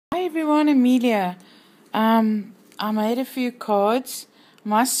Hi everyone, Amelia. I made a few cards.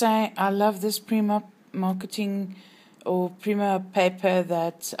 Must say I love this Prima marketing or Prima paper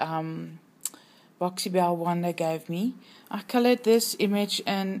that Boxy Bell Wonder gave me. I colored this image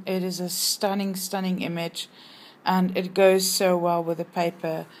and it is a stunning image, and it goes so well with the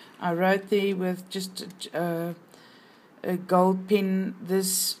paper. I wrote there with just a gold pen.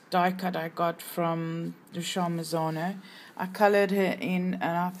 This die cut I got from Lucia Mazzano. I colored her in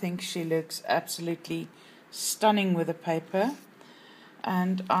and I think she looks absolutely stunning with the paper.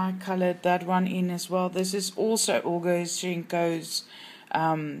 And I colored that one in as well. This is also Olga Shenko's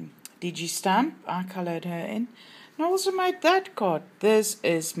DG stamp. I colored her in. And I also made that card. This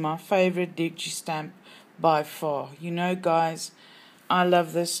is my favorite DG stamp by far. You know, guys, I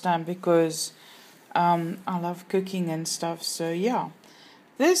love this stamp because I love cooking and stuff. So yeah,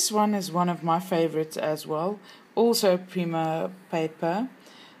 this one is one of my favorites as well. Also Prima paper.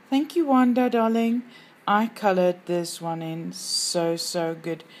 Thank you, Wanda, darling. I colored this one in so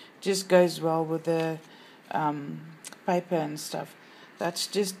good. Just goes well with the paper and stuff. That's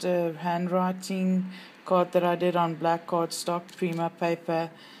just a handwriting card that I did on black cardstock Prima paper,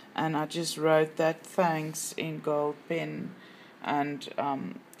 and I just wrote that thanks in gold pen and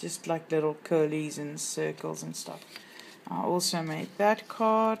just like little curlies and circles and stuff. I also made that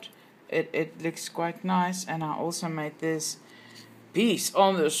card. It looks quite nice, and I also made this peace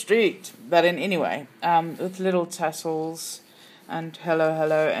on the street, but anyway, with little tassels and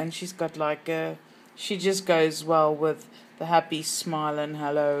hello, and she's got like she just goes well with the happy smile and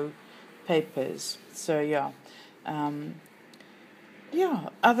hello papers. So yeah,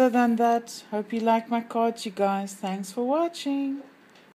 other than that, hope you like my cards, you guys. Thanks for watching.